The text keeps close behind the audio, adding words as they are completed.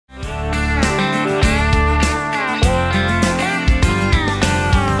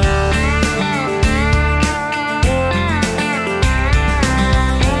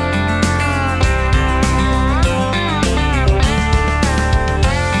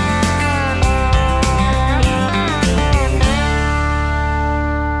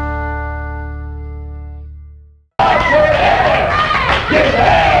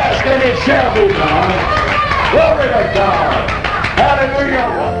it shall be done. Glory to God.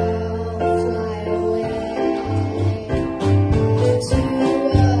 Hallelujah.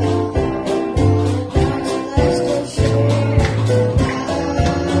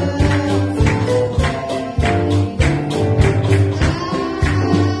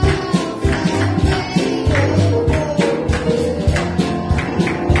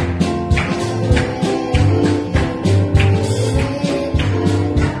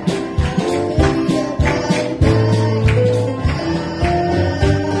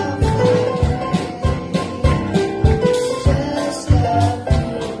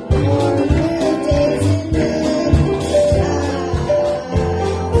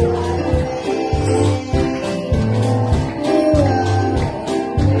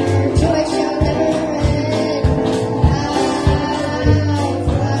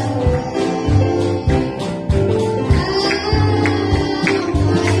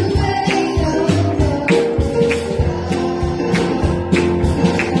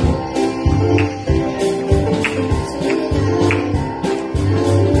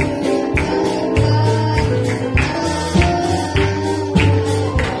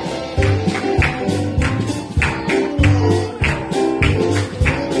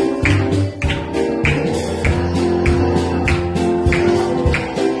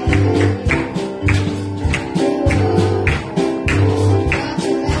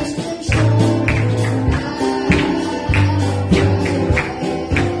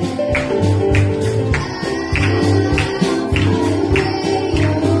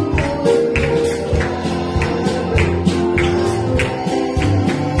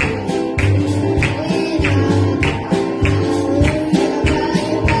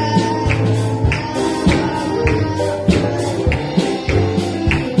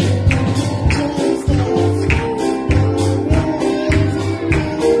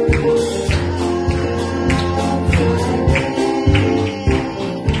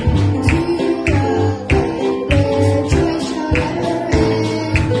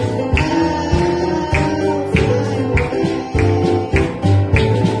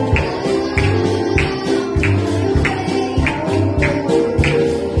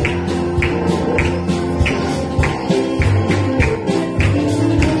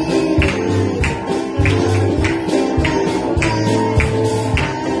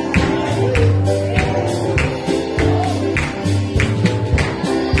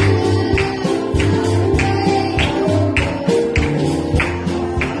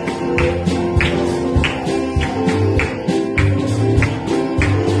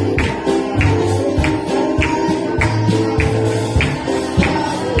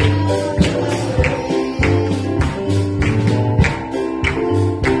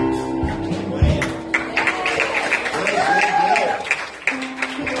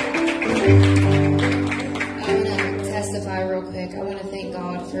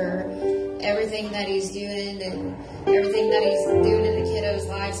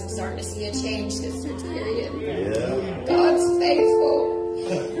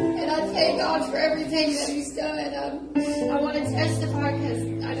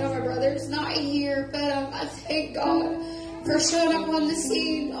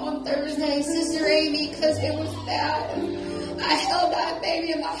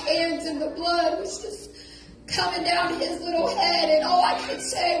 Coming down his little head, and all I could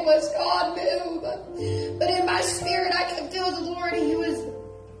say was, God, move. But in my spirit, I could feel the Lord. He was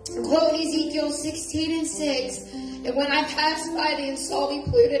quoting Ezekiel 16:6. And when I passed by thee and saw thee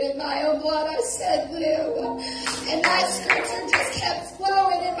polluted in my own blood, I said, live. And that scripture just kept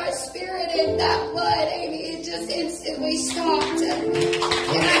flowing in my spirit, and that blood, Amy, it just instantly stopped. And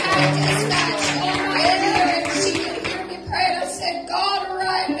I had to dispatch on my ear, and she could hear me pray. And I said, God,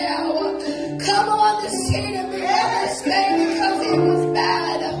 right now, come on the scene and be honest, because it was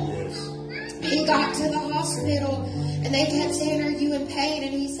bad. He got to the hospital, and they kept saying, are you in pain?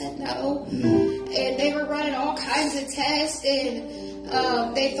 And he said, no. And they were running all kinds of tests,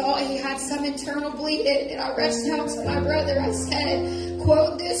 and they thought he had some internal bleeding. And I reached out to my brother. I said,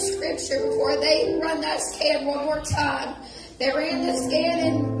 quote this scripture before they run that scan one more time. They ran the scan,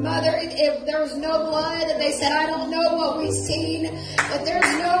 and mother, there was no blood. And they said, I don't know what we've seen, but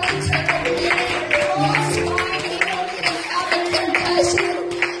there's no internal bleeding. Lost spine. He don't even have a concussion.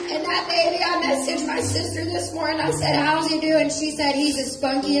 And that baby, I messaged my sister this morning. I said, how's he doing? She said, he's as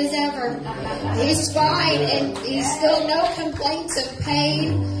spunky as ever. He's fine, and he's still no complaints of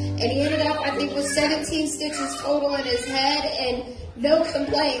pain. And he ended up, I think, with 17 stitches total in his head, and no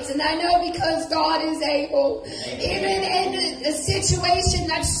complaints. And I know because God is able, even in a situation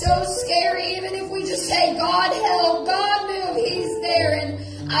that's so scary, even if we just say, God help, God move, he's there.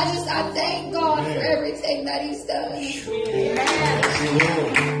 And I thank God for everything that He's done.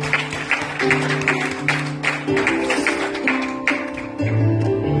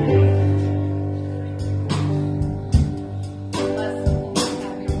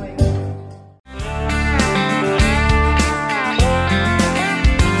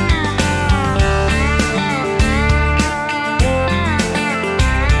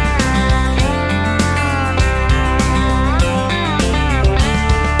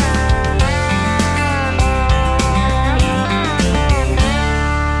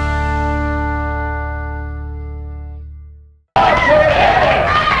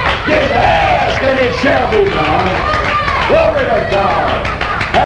 It shall be done. Glory to God.